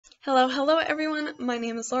Hello everyone, my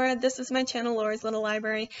name is Laura, this is my channel Laura's Little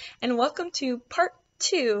Library, and welcome to part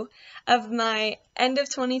 2 of my end of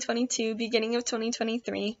 2022, beginning of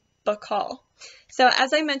 2023 book haul. So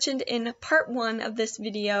as I mentioned in part 1 of this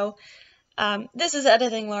video, this is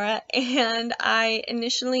Editing Laura, and I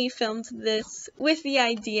initially filmed this with the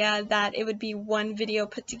idea that it would be one video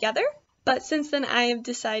put together, but since then I have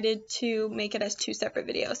decided to make it as 2 separate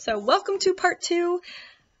videos. So welcome to part 2,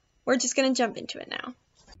 we're just going to jump into it now.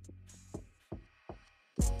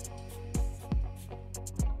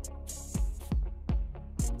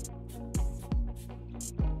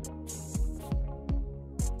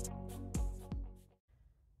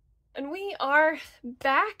 And we are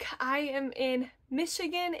back. I am in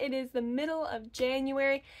Michigan. It is the middle of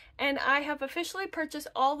January, and I have officially purchased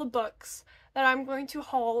all the books that I'm going to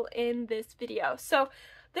haul in this video. So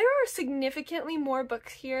there are significantly more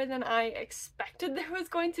books here than I expected there was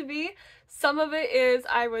going to be. Some of it is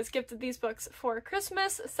I was gifted these books for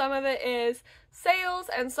Christmas, some of it is sales,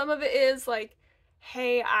 and some of it is like,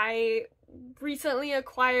 hey, I recently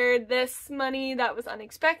acquired this money that was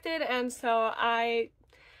unexpected, and so I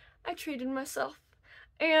treated myself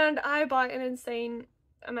and I bought an insane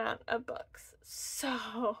amount of books.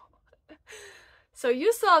 So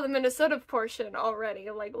you saw the Minnesota portion already,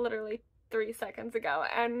 like literally 3 seconds ago,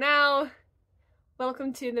 and now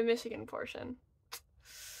welcome to the Michigan portion.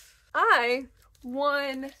 I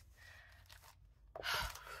won,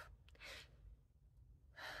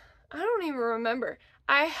 I don't even remember.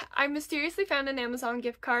 I mysteriously found an Amazon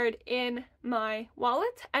gift card in my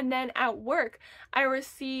wallet, and then at work I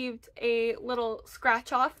received a little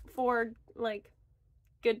scratch off for like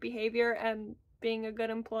good behavior and being a good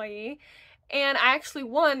employee, and I actually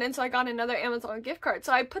won, and so I got another Amazon gift card.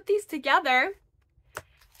 So I put these together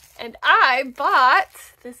and I bought,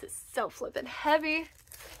 this is so flippin' heavy,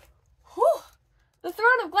 the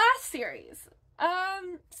Throne of Glass series.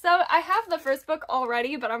 So I have the first book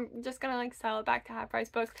already, but I'm just gonna like sell it back to half price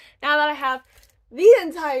books now that I have the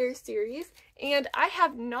entire series, and I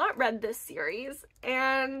have not read this series,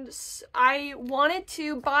 and I wanted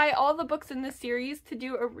to buy all the books in this series to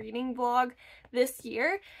do a reading vlog this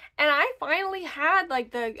year, and I finally had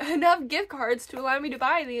like enough gift cards to allow me to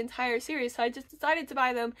buy the entire series, so I just decided to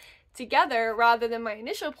buy them together rather than my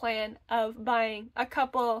initial plan of buying a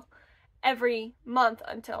couple every month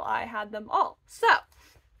until I had them all. So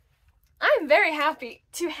I'm very happy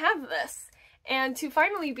to have this and to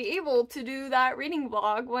finally be able to do that reading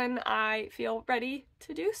vlog when I feel ready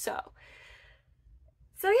to do so.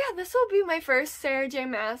 So yeah, this will be my first Sarah J.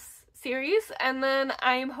 Maas series, and then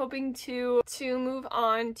I'm hoping to move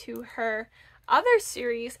on to her other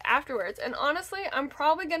series afterwards. And honestly, I'm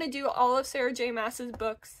probably going to do all of Sarah J. Maas's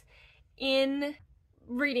books in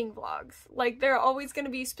reading vlogs. Like, there are always going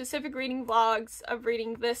to be specific reading vlogs of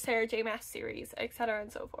reading this Sarah J. Maas series, etc.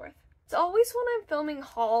 and so forth. It's always when I'm filming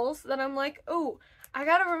hauls that I'm like, oh, I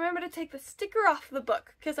gotta remember to take the sticker off the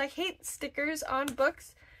book, because I hate stickers on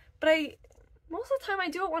books, but most of the time I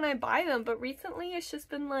do it when I buy them, but recently it's just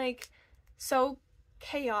been like so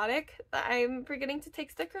chaotic that I'm forgetting to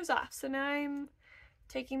take stickers off, so now I'm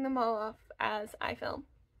taking them all off as I film.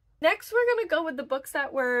 Next, we're gonna go with the books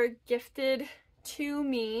that were gifted to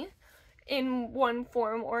me in one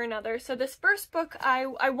form or another. So this first book,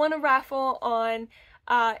 I won a raffle on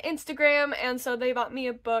Instagram, and so they bought me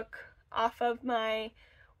a book off of my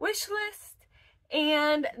wish list,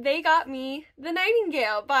 and they got me The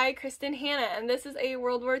Nightingale by Kristen Hanna, and this is a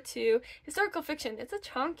World War II historical fiction. It's a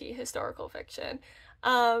chunky historical fiction,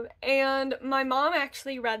 and my mom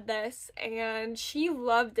actually read this and she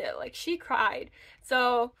loved it. Like, she cried.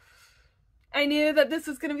 So I knew that this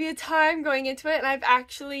was going to be a time going into it, and I've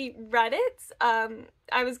actually read it.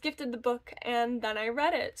 I was gifted the book and then I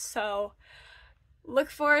read it, so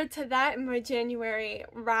look forward to that in my January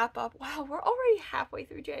wrap up. Wow, we're already halfway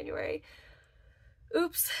through January.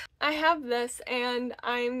 Oops. I have this and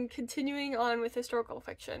I'm continuing on with historical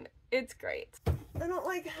fiction. It's great. I don't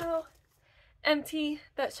like how empty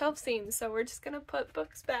that shelf seems, so we're just gonna put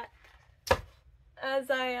books back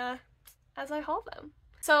as I haul them.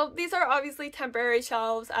 So these are obviously temporary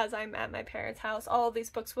shelves as I'm at my parents' house. All of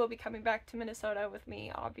these books will be coming back to Minnesota with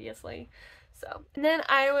me, obviously. So, and then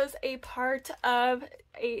I was a part of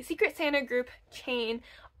a Secret Santa group chain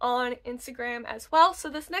on Instagram as well. So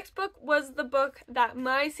this next book was the book that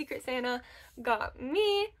my Secret Santa got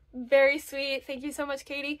me. Very sweet. Thank you so much,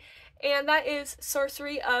 Katie. And that is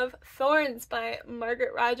Sorcery of Thorns by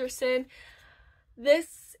Margaret Rogerson.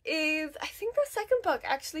 This is, I think, the second book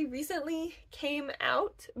actually recently came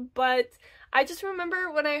out, but I just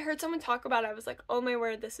remember when I heard someone talk about it, I was like, oh my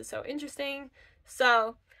word, this is so interesting.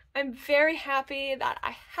 So I'm very happy that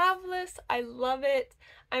I have this. I love it.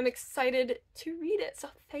 I'm excited to read it, so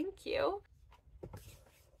thank you.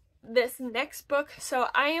 This next book, so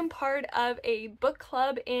I am part of a book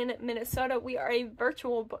club in Minnesota. We are a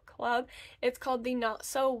virtual book club. It's called the Not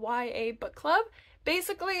So YA Book Club.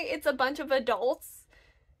 Basically, it's a bunch of adults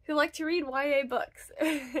who like to read YA books.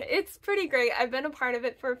 It's pretty great. I've been a part of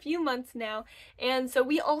it for a few months now, and so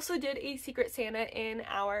we also did a Secret Santa in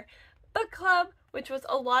our book club, which was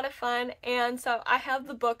a lot of fun. And so I have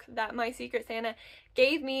the book that my Secret Santa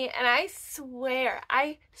gave me, and I swear,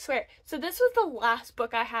 so this was the last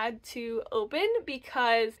book I had to open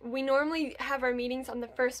because we normally have our meetings on the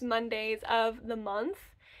first Mondays of the month,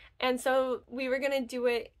 and so we were gonna do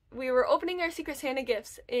it, we were opening our Secret Santa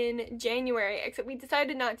gifts in January, except we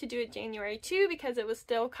decided not to do it January 2 because it was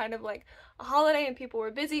still kind of like a holiday and people were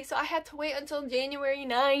busy, so I had to wait until January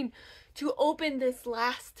 9 to open this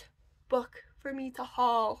last book for me to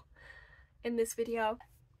haul in this video.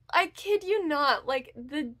 I kid you not, like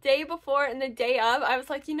the day before and the day of, I was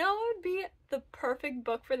like, you know what would be the perfect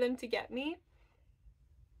book for them to get me?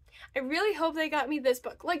 I really hope they got me this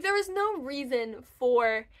book. Like, there was no reason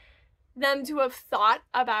for them to have thought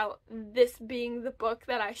about this being the book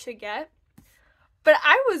that I should get. But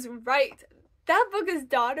I was right. That book is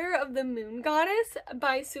Daughter of the Moon Goddess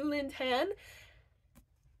by Su Lin Tan.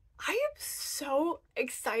 I am so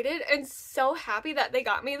excited and so happy that they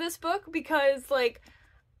got me this book because, like,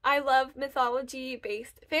 I love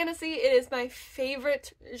mythology-based fantasy. It is my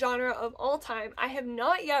favorite genre of all time. I have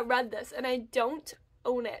not yet read this, and I don't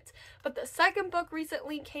own it. But the second book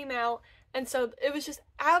recently came out, and so it was just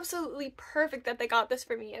absolutely perfect that they got this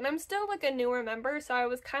for me. And I'm still, like, a newer member, so I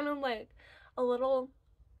was kind of, like, a little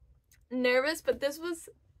nervous, but this was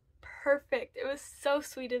perfect. It was so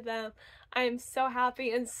sweet of them. I am so happy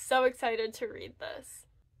and so excited to read this.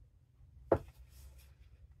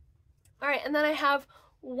 Alright, and then I have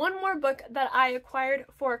one more book that I acquired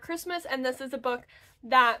for Christmas, and this is a book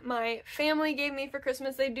that my family gave me for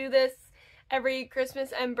Christmas. They do this every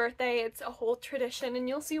Christmas and birthday. It's a whole tradition, and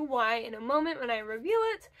you'll see why in a moment when I reveal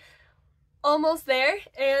it. Almost there,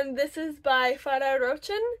 and this is by Farah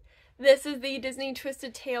Rochin. This is the Disney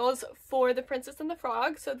Twisted Tales for The Princess and the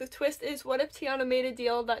Frog. So the twist is, what if Tiana made a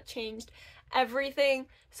deal that changed everything?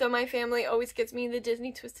 So my family always gets me the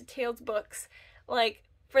Disney Twisted Tales books, like,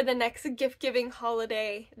 for the next gift-giving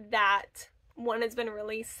holiday that one has been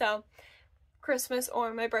released. So Christmas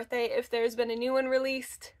or my birthday, if there's been a new one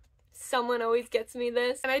released, someone always gets me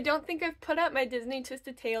this. And I don't think I've put up my Disney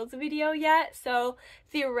Twisted Tales video yet, so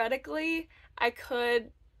theoretically I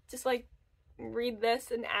could just, like, read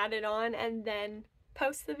this and add it on and then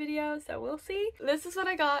post the video, so we'll see. This is what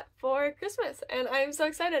I got for Christmas, and I'm so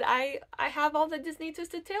excited. I have all the Disney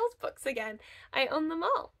Twisted Tales books again. I own them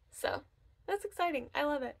all, so that's exciting. I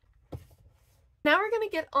love it. Now we're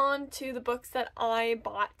gonna get on to the books that I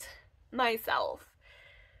bought myself.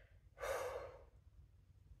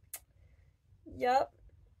 Yep,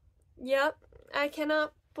 I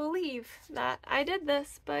cannot believe that I did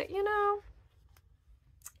this, but you know,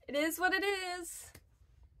 it is what it is.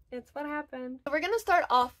 It's what happened. So we're gonna start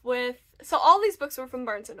off with, so all these books were from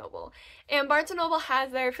Barnes & Noble, and Barnes & Noble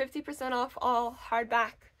has their 50% off all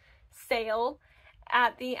hardback sale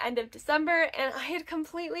at the end of December, and I had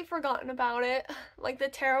completely forgotten about it. Like the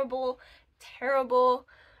terrible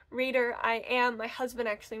reader I am, my husband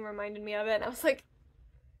actually reminded me of it, and I was like,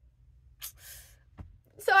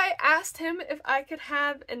 so I asked him if I could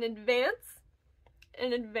have an advance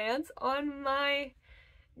on my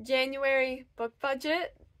January book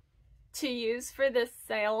budget to use for this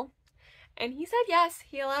sale, and he said yes.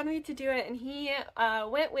 He allowed me to do it, and he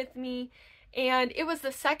went with me, and it was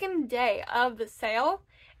the second day of the sale,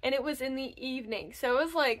 and it was in the evening, so it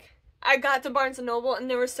was like, I got to Barnes & Noble and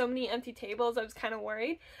there were so many empty tables, I was kind of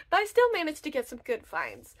worried, but I still managed to get some good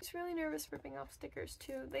finds. I was really nervous ripping off stickers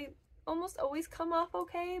too. They almost always come off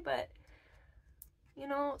okay, but you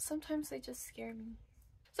know, sometimes they just scare me.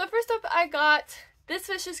 So first up, I got This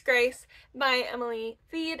Vicious Grace by Emily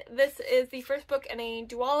Feed. This is the first book in a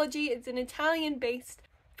duology. It's an Italian-based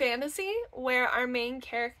fantasy where our main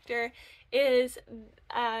character is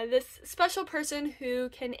this special person who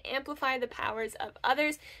can amplify the powers of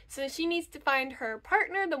others. So she needs to find her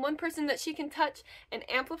partner, the one person that she can touch and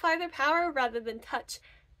amplify their power rather than touch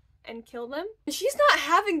and kill them. She's not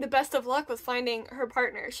having the best of luck with finding her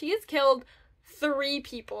partner. She has killed 3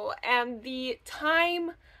 people, and the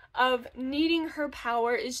time of needing her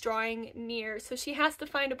power is drawing near. So she has to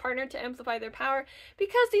find a partner to amplify their power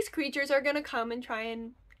because these creatures are going to come and try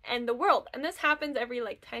and end the world. And this happens every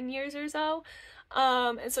like 10 years or so.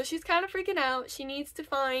 And so she's kind of freaking out. She needs to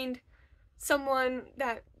find someone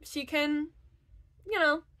that she can, you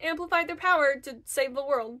know, amplify their power to save the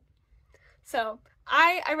world. So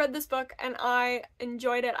I read this book and I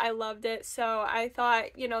enjoyed it. I loved it. So I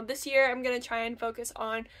thought, you know, this year I'm going to try and focus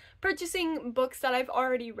on purchasing books that I've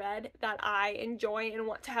already read that I enjoy and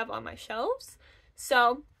want to have on my shelves.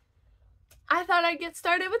 So I thought I'd get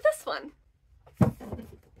started with this one.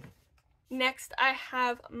 Next, I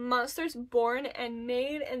have Monsters Born and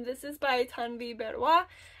Made, and this is by Tanvi Berwa.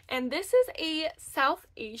 And this is a South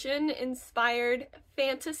Asian inspired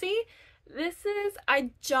fantasy.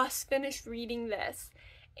 I just finished reading this.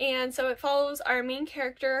 And so it follows our main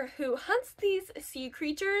character who hunts these sea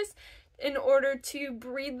creatures in order to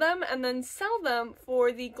breed them and then sell them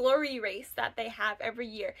for the glory race that they have every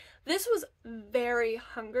year. This was very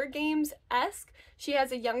Hunger Games-esque. She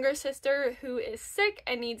has a younger sister who is sick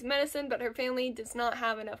and needs medicine, but her family does not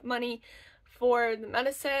have enough money for the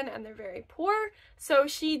medicine and they're very poor. So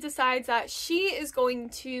she decides that she is going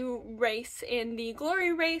to race in the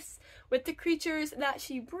glory race with the creatures that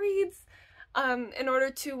she breeds in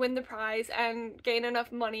order to win the prize and gain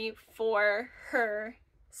enough money for her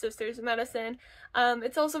sister's medicine.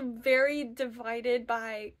 It's also very divided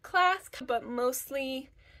by class, but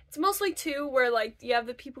it's mostly two, where like you have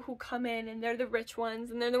the people who come in and they're the rich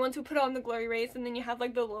ones and they're the ones who put on the glory race, and then you have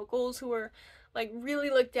like the locals who are like really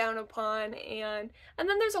looked down upon, and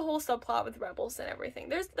then there's a whole subplot with rebels and everything.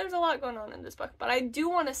 There's a lot going on in this book, but I do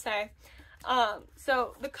want to say,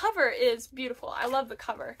 so the cover is beautiful. I love the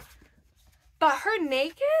cover. But her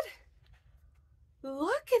naked?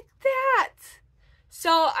 Look at that! So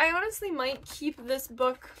I honestly might keep this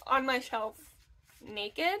book on my shelf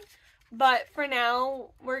naked, but for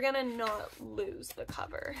now, we're gonna not lose the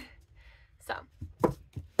cover. So,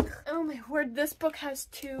 oh my word, this book has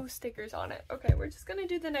 2 stickers on it. Okay, we're just gonna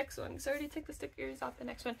do the next one, so I already took the stickers off the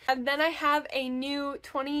next one. And then I have a new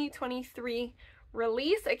 2023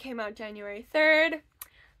 release. It came out January 3rd.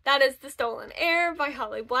 That is The Stolen Heir by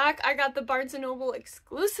Holly Black. I got the Barnes & Noble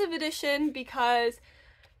exclusive edition because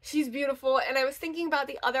she's beautiful, and I was thinking about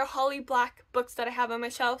the other Holly Black books that I have on my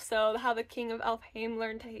shelf, so How the King of Elfhame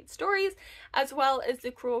Learned to Hate Stories, as well as the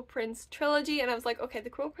Cruel Prince trilogy, and I was like, okay, the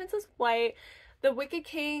Cruel Prince is white, the Wicked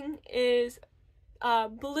King is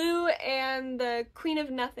blue, and the Queen of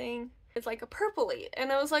Nothing is like a purpley,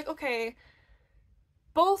 and I was like, okay,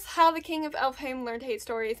 both How the King of Elfhame Learned to Hate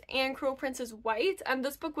Stories and Cruel Prince is white, and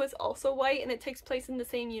this book was also white, and it takes place in the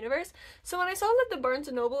same universe. So when I saw that the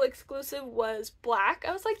Barnes & Noble exclusive was black,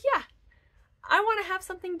 I was like, yeah, I want to have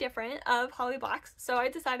something different of Holly Black's, so I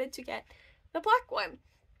decided to get the black one.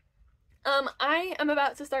 I am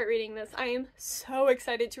about to start reading this. I am so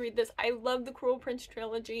excited to read this. I love the Cruel Prince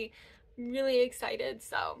trilogy. Really excited,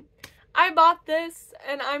 so I bought this,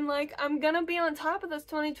 and I'm like, I'm gonna be on top of those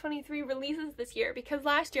 2023 releases this year, because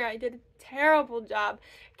last year I did a terrible job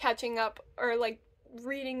catching up or like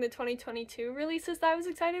reading the 2022 releases that I was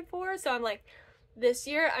excited for. So I'm like, this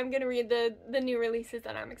year I'm gonna read the new releases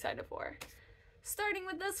that I'm excited for. Starting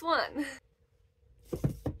with this one.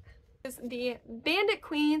 This is The Bandit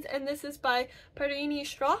Queens, and this is by Parini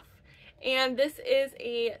Shroff. And this is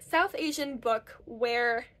a South Asian book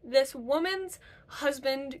where this woman's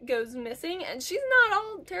husband goes missing, and she's not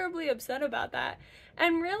all terribly upset about that.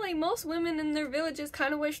 And really, most women in their villages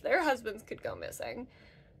kind of wish their husbands could go missing.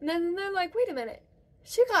 And then they're like, wait a minute,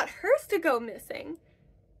 she got hers to go missing.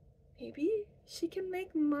 Maybe she can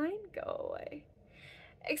make mine go away.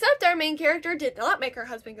 Except our main character did not make her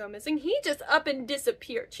husband go missing. He just up and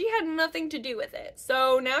disappeared. She had nothing to do with it.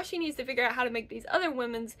 So now she needs to figure out how to make these other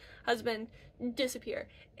women's husband disappear.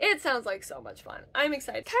 It sounds like so much fun. I'm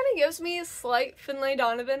excited. Kind of gives me slight Finlay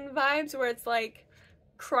Donovan vibes, where it's like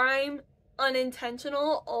crime,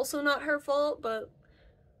 unintentional, also not her fault, but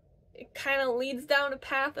it kind of leads down a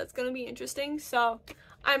path that's going to be interesting. So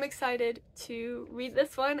I'm excited to read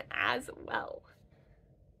this one as well.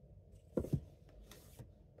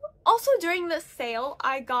 Also, during this sale,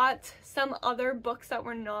 I got some other books that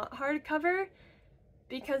were not hardcover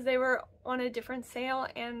because they were on a different sale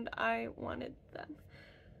and I wanted them.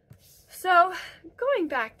 So, going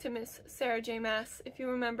back to Miss Sarah J. Maas, if you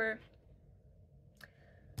remember,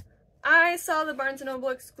 I saw the Barnes & Noble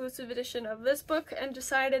exclusive edition of this book and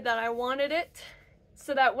decided that I wanted it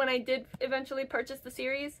so that when I did eventually purchase the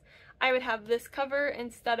series, I would have this cover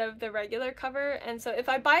instead of the regular cover. And so if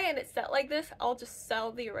I buy it and it's set like this, I'll just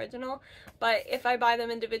sell the original. But if I buy them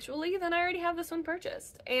individually, then I already have this one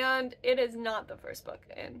purchased. And it is not the first book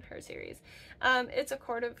in her series. It's A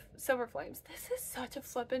Court of Silver Flames. This is such a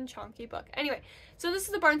flippin' chunky book. Anyway, so this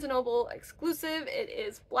is the Barnes & Noble exclusive. It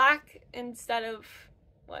is black instead of,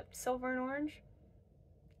 what, silver and orange?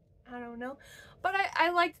 I don't know. but I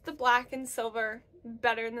liked the black and silver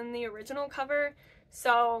better than the original cover.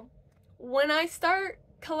 So when I start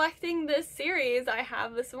collecting this series, I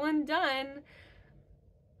have this one done.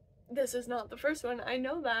 This is not the first one, I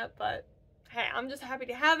know that, but hey, I'm just happy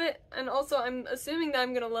to have it. And also I'm assuming that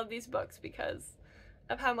I'm gonna love these books because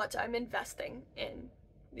of how much I'm investing in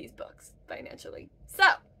these books financially. So,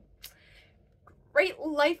 great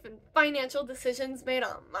life and financial decisions made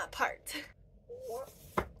on my part.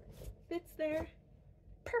 Fits there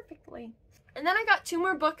perfectly. And then I got 2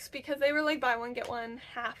 more books because they were like buy one get one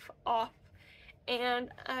half off. And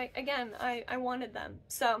I wanted them.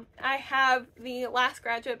 So I have The Last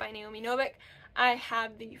Graduate by Naomi Novik. I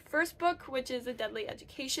have the first book, which is A Deadly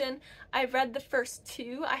Education. I've read the first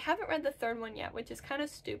 2. I haven't read the third one yet, which is kind of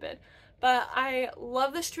stupid. But I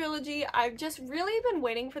love this trilogy. I've just really been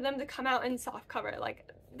waiting for them to come out in softcover.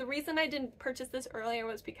 Like, the reason I didn't purchase this earlier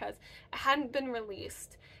was because it hadn't been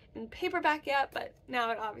released in paperback yet, but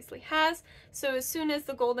now it obviously has. So as soon as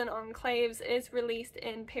The Golden Enclaves is released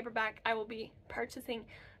in paperback, I will be purchasing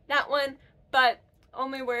that one. But oh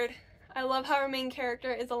my word, I love how our main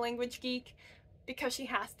character is a language geek, because she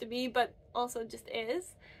has to be, but also just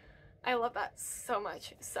is. I love that so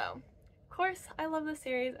much. So of course I love the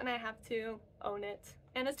series and I have to own it.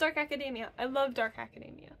 And it's Dark Academia. I love Dark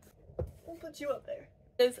Academia. I'll put you up there.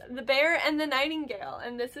 Is The Bear and the Nightingale,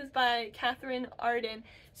 and this is by Catherine Arden.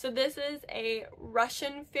 So this is a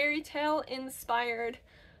Russian fairy tale inspired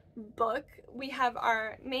book. We have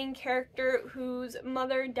our main character whose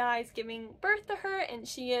mother dies giving birth to her, and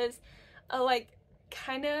she is a like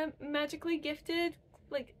kind of magically gifted,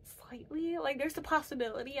 like slightly, like there's the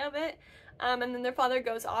possibility of it. And then their father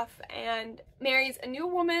goes off and marries a new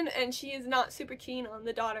woman, and she is not super keen on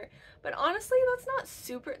the daughter. But honestly,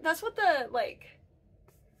 that's what the like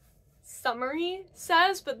summary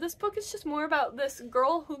says, but this book is just more about this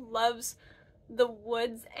girl who loves the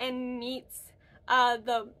woods and meets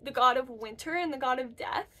the god of winter and the god of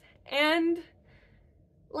death, and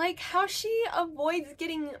like how she avoids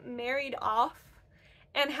getting married off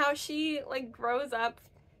and how she like grows up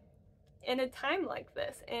in a time like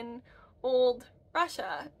this in old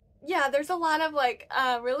Russia. Yeah, there's a lot of like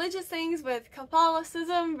religious things with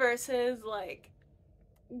Catholicism versus like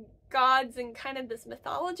gods and kind of this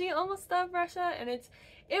mythology almost of Russia, and it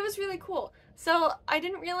was really cool. So I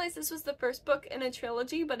didn't realize this was the first book in a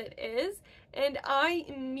trilogy, but it is, and I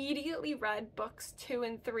immediately read books 2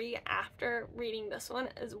 and 3 after reading this one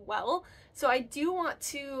as well. So I do want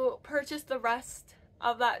to purchase the rest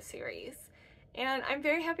of that series, and I'm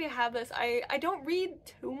very happy to have this. I don't read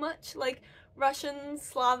too much like Russian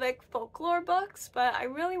Slavic folklore books, but I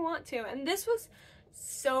really want to, and this was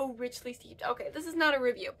so richly steeped. Okay, this is not a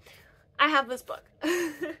review. I have this book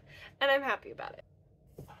and I'm happy about it.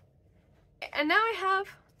 And now I have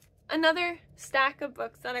another stack of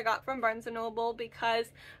books that I got from Barnes & Noble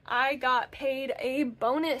because I got paid a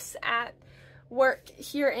bonus at work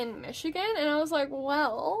here in Michigan, and I was like,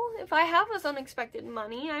 well, if I have this unexpected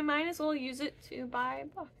money, I might as well use it to buy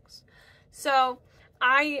books. So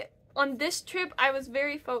on this trip, I was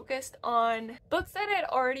very focused on books that I'd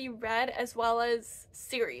already read as well as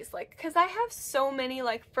series, like, because I have so many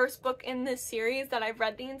like first book in this series that I've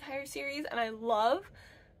read the entire series and I love,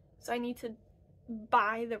 so I need to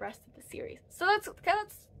buy the rest of the series. So that's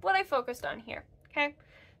what I focused on here, okay?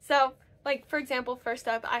 So, like, for example, first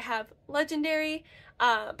up, I have Legendary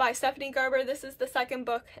by Stephanie Garber. This is the second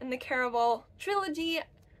book in the Caraval trilogy.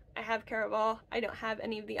 I have Caraval. I don't have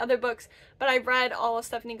any of the other books, but I've read all of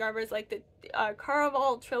Stephanie Garber's, like, the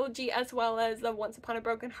Caraval trilogy, as well as the Once Upon a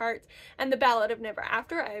Broken Heart and the Ballad of Never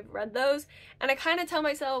After. I've read those, and I kind of tell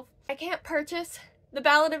myself I can't purchase the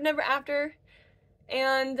Ballad of Never After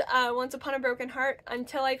and Once Upon a Broken Heart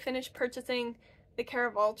until I finish purchasing the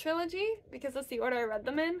Caraval trilogy, because that's the order I read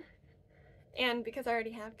them in, and because I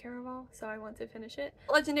already have Caraval, so I want to finish it.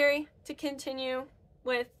 Legendary to continue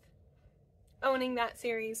with owning that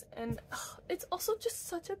series, and it's also just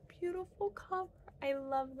such a beautiful cover. I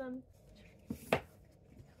love them.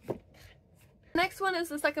 Next one is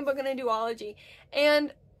the second book in a duology,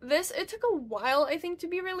 and it took a while, I think, to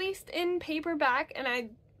be released in paperback, and I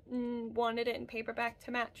wanted it in paperback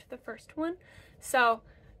to match the first one, so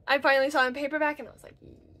I finally saw it in paperback and I was like,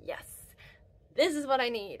 yes, this is what I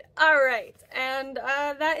need. Alright, and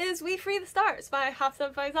that is We Free the Stars by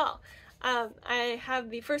Hafsa Faisal. I have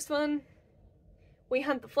the first one, We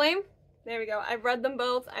Hunt the Flame. There we go. I've read them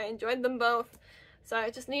both. I enjoyed them both. So I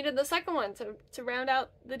just needed the second one to round out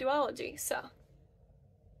the duology. So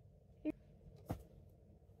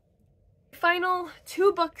final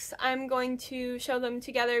 2 books, I'm going to show them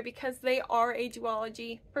together because they are a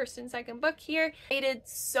duology, first and second book here. I hated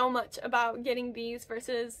so much about getting these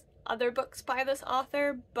versus other books by this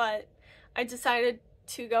author, but I decided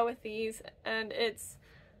to go with these, and it's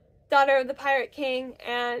Daughter of the Pirate King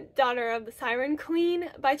and Daughter of the Siren Queen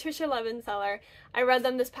by Tricia Levenseller. I read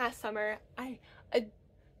them this past summer. I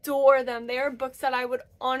adore them. They are books that I would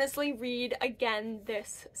honestly read again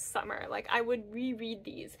this summer. Like, I would reread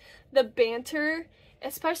these. The banter,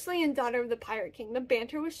 especially in Daughter of the Pirate King, the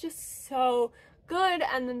banter was just so good,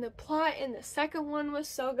 and then the plot in the second one was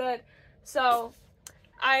so good. So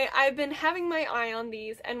I've been having my eye on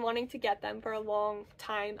these and wanting to get them for a long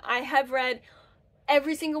time. I have read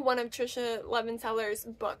every single one of Tricia Levenseller's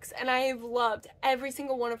books, and I have loved every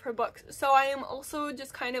single one of her books. So I am also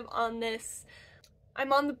just kind of on this,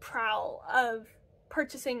 I'm on the prowl of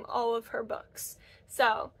purchasing all of her books.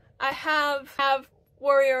 So I have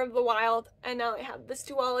Warrior of the Wild, and now I have this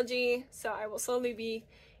duology, so I will slowly be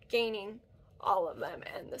gaining all of them,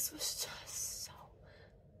 and this was just so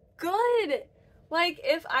good. Like,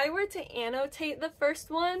 if I were to annotate the first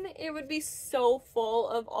one, it would be so full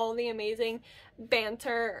of all the amazing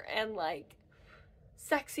banter and, like,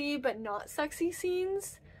 sexy but not sexy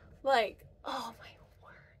scenes. Like, oh my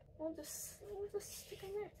word. We'll just stick them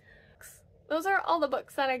there. Those are all the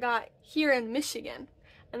books that I got here in Michigan.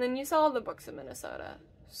 And then you saw all the books in Minnesota.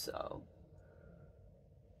 So,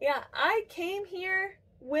 yeah, I came here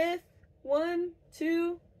with 1,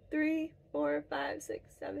 2, 3, 4, 5, 6,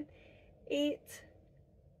 7, 8,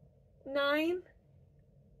 9.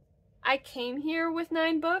 I came here with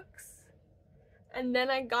 9 books, and then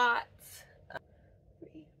I got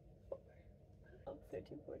 3, 4, 12,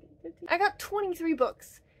 13, 14, 15. I got 23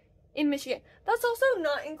 books in Michigan. That's also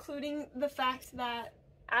not including the fact that,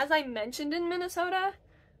 as I mentioned in Minnesota,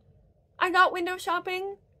 I got window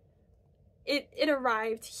shopping. It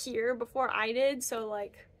arrived here before I did, so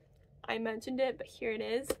like I mentioned it, but here it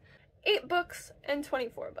is. 8 books and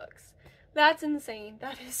 24 books. That's insane.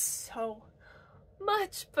 That is so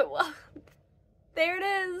much, but well, there it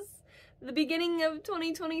is. The beginning of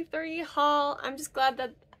 2023 haul. I'm just glad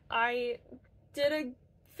that I did a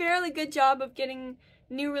fairly good job of getting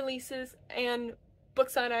new releases and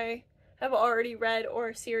books that I have already read, or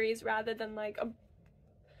a series, rather than like a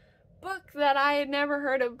book that I had never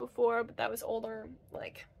heard of before but that was older.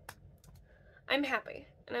 Like, I'm happy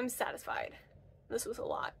and I'm satisfied. This was a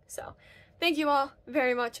lot. So thank you all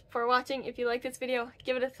very much for watching. If you like this video,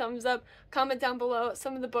 give it a thumbs up. Comment down below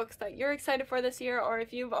some of the books that you're excited for this year, or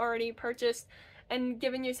if you've already purchased and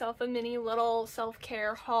given yourself a mini little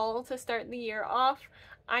self-care haul to start the year off.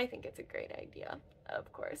 I think it's a great idea,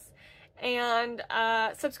 of course. And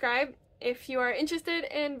subscribe if you are interested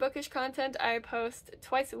in bookish content. I post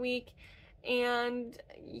twice a week. And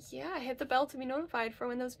yeah, hit the bell to be notified for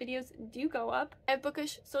when those videos do go up. I have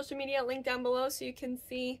bookish social media linked down below so you can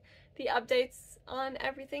see the updates on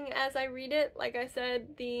everything as I read it. Like I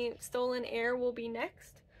said, the Stolen Heir will be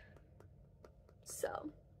next, so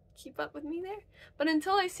keep up with me there. But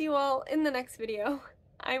until I see you all in the next video,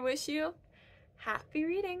 I wish you happy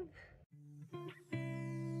reading.